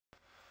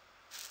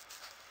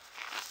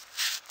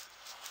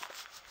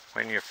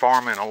when you're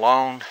farming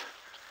alone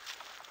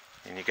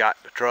and you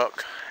got the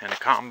truck and the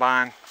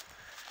combine,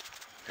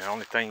 the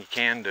only thing you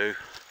can do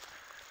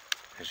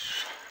is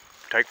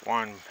take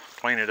one,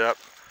 clean it up,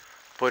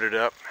 put it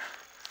up,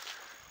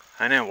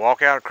 and then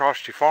walk out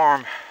across your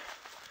farm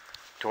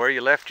to where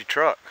you left your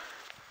truck.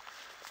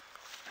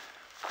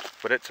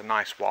 But it's a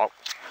nice walk.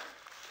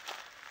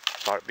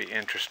 Thought it'd be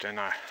interesting.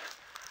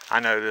 I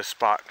know this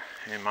spot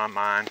in my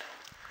mind.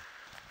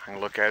 I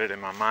can look at it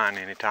in my mind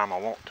anytime I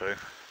want to.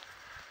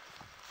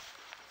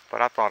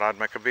 But I thought I'd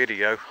make a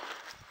video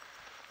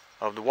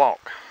of the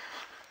walk.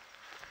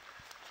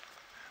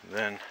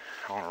 Then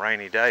on a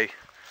rainy day,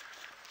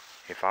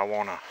 if I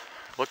want to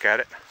look at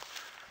it,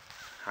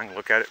 I can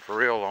look at it for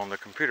real on the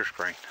computer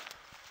screen.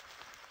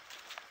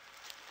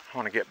 I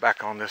want to get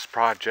back on this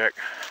project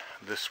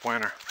this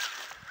winter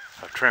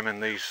of trimming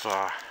these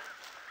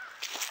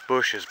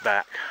bushes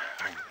back.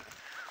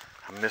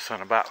 I'm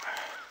missing about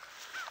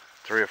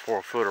 3 or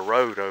 4 foot of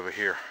road over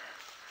here.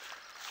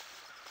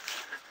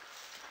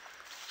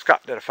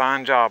 Scott did a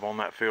fine job on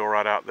that field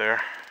right out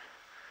there.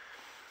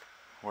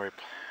 It's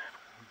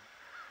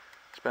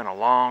been a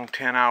long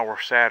 10-hour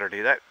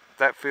Saturday.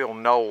 That field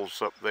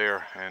knolls up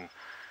there, and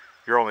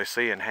you're only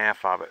seeing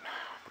half of it,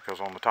 because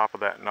on the top of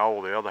that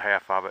knoll, the other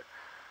half of it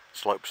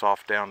slopes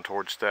off down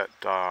towards that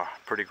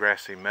pretty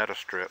grassy meadow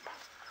strip.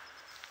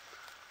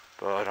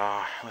 But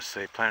let's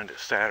see, planned it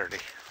Saturday.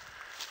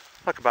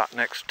 Look about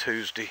next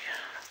Tuesday.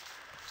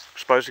 We're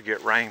supposed to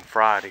get rain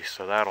Friday,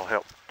 so that'll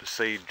help the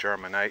seed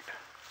germinate.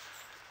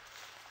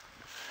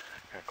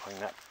 Gotta clean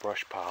that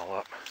brush pile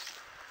up.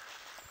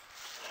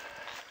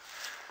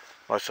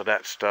 Most of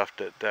that stuff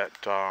that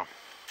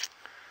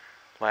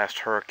last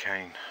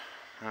hurricane,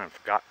 I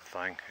forgot the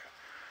thing.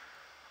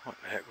 What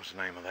the heck was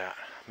the name of that?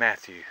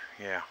 Matthew,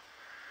 yeah.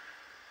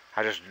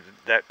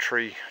 That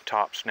tree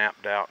top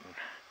snapped out, and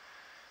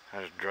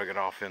I just drug it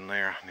off in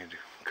there. I need to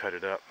cut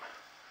it up,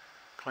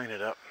 clean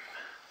it up.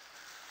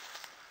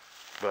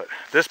 But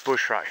this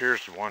bush right here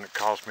is the one that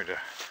caused me to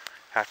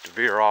have to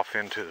veer off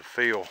into the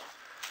field.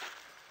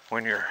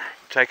 When you're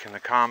taking the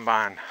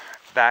combine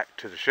back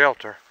to the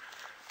shelter,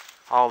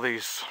 all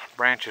these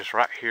branches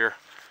right here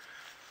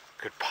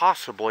could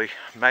possibly,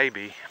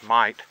 maybe,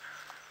 might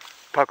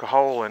poke a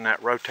hole in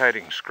that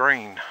rotating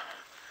screen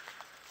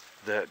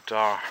that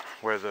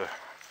where the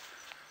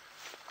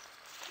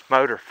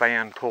motor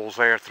fan pulls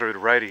air through the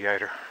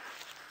radiator.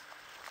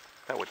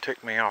 That would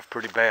tick me off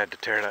pretty bad to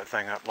tear that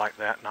thing up like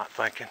that, not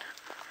thinking.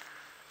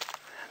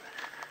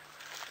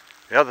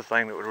 The other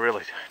thing that would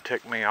really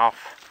tick me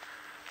off,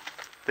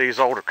 these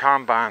older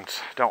combines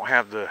don't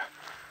have the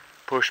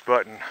push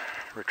button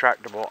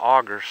retractable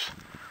augers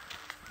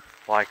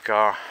like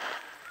the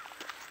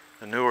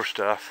newer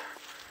stuff.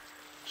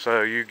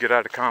 So you get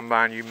out of the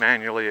combine, you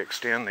manually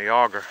extend the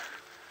auger.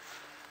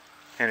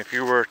 And if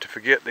you were to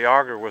forget the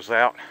auger was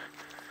out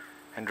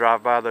and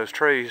drive by those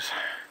trees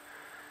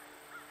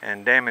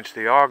and damage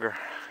the auger,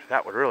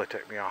 that would really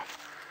tick me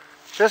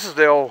off. This is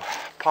the old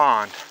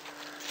pond.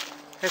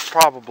 It's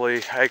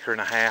probably 1.5 acres.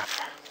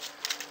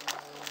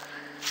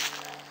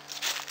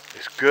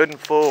 It's good and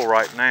full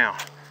right now.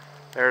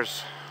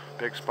 There's a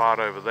big spot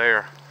over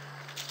there.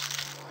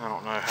 I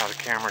don't know how the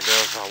camera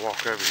does. I'll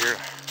walk over here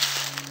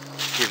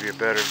to give you a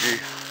better view.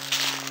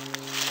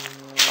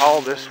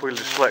 All this we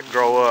just let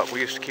grow up. We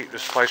used to keep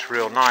this place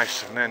real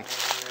nice, and then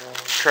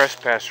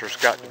trespassers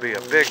got to be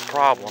a big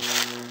problem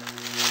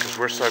because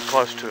we're so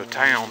close to a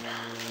town.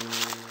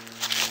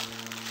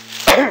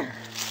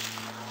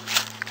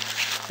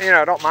 You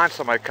know, I don't mind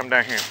somebody come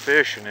down here and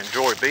fish and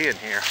enjoy being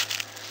here,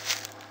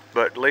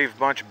 but leave a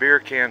bunch of beer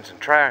cans and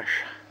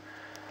trash,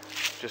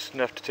 just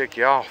enough to tick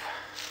you off.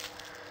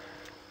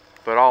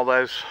 But all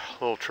those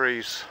little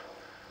trees,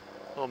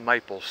 little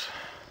maples,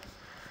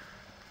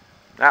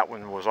 that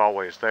one was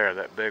always there,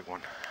 that big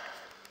one.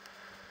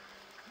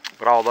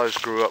 But all those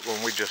grew up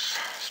when we just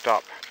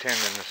stopped tending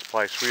this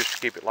place. We used to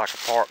keep it like a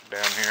park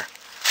down here.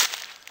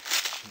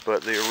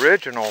 But the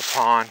original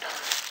pond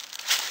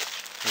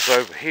was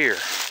over here.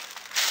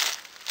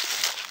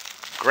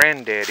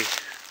 Granddaddy,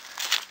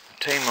 a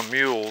team of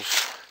mules,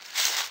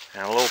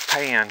 and a little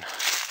pan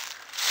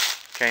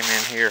came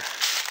in here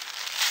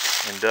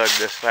and dug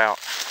this out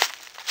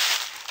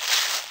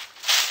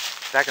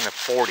back in the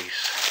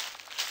 40s.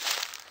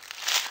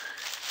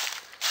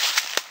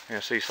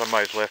 You see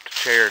somebody's left a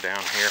chair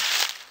down here.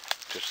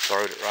 Just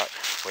throwed it right,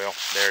 well,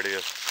 there it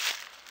is.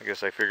 I guess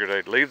they figured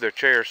they'd leave their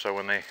chair so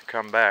when they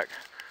come back,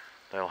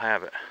 they'll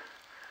have it.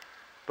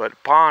 But the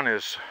pond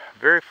is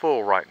very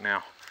full right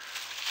now.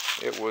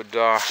 It would,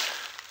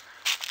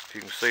 if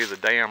you can see the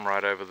dam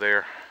right over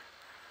there,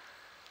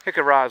 it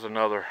could rise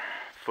another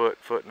foot,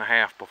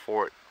 1.5 feet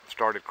before it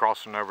started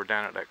crossing over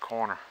down at that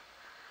corner.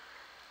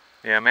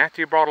 Yeah,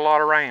 Matthew brought a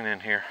lot of rain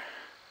in here.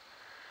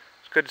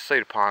 It's good to see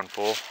the pond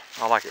full.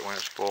 I like it when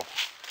it's full.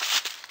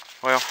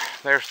 Well,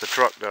 there's the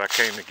truck that I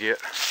came to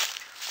get.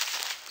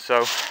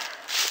 So,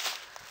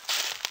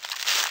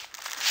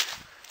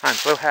 I'm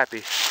so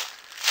happy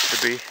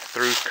to be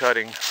through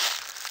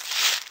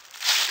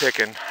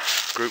picking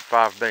Group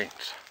 5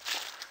 beans.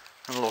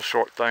 And little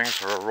short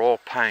things are a royal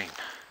pain.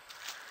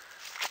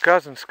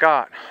 Cousin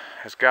Scott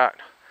has got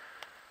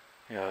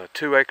a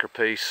 2-acre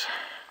piece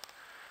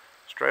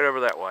straight over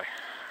that way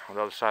on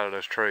the other side of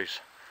those trees.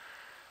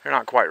 They're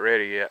not quite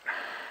ready yet,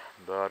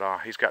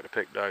 but he's got to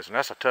pick those, and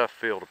that's a tough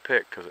field to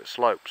pick because it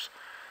slopes.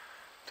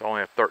 It's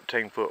only a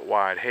 13-foot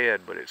wide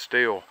head, but it's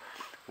still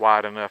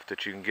wide enough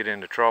that you can get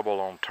into trouble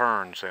on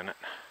turns in it.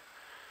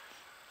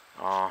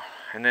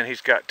 And then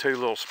he's got 2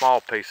 little small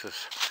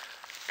pieces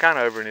kind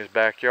of over in his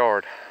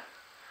backyard.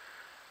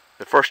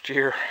 The first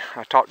year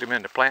I talked him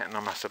into planting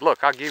them. I said,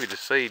 look, I'll give you the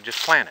seed,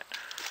 just plant it.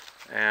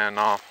 And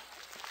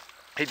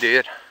he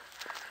did.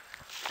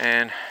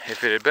 And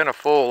if it had been a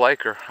full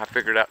acre, I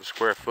figured out the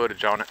square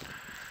footage on it,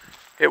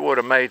 it would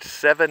have made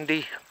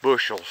 70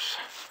 bushels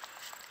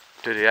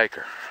to the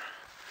acre.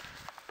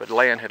 But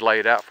land had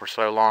laid out for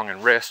so long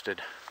and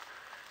rested,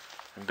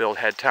 and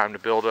had time to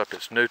build up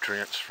its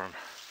nutrients from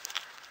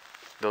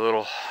the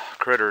little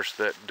critters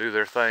that do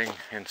their thing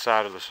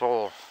inside of the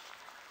soil.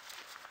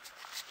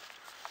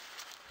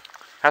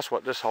 That's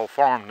what this whole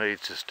farm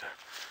needs, is to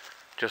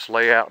just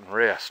lay out and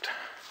rest.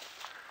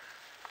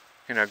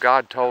 You know,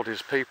 God told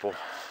his people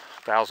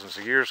thousands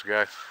of years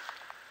ago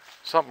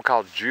something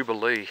called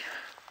Jubilee.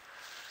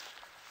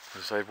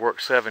 Is they'd work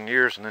 7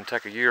 years and then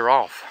take a year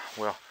off.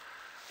 Well,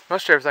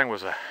 most everything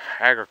was an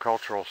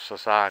agricultural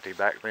society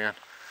back then.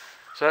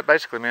 So that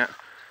basically meant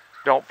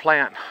don't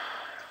plant,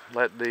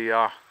 let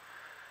the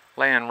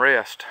land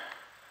rest.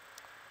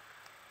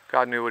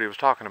 God knew what he was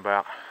talking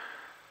about.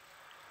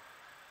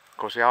 Of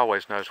course, he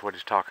always knows what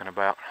he's talking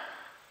about.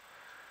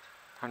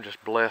 I'm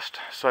just blessed,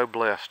 so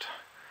blessed,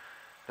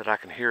 that I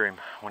can hear him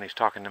when he's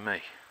talking to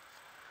me.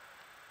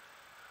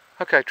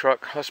 Okay,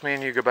 truck, let's me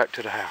and you go back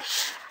to the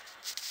house.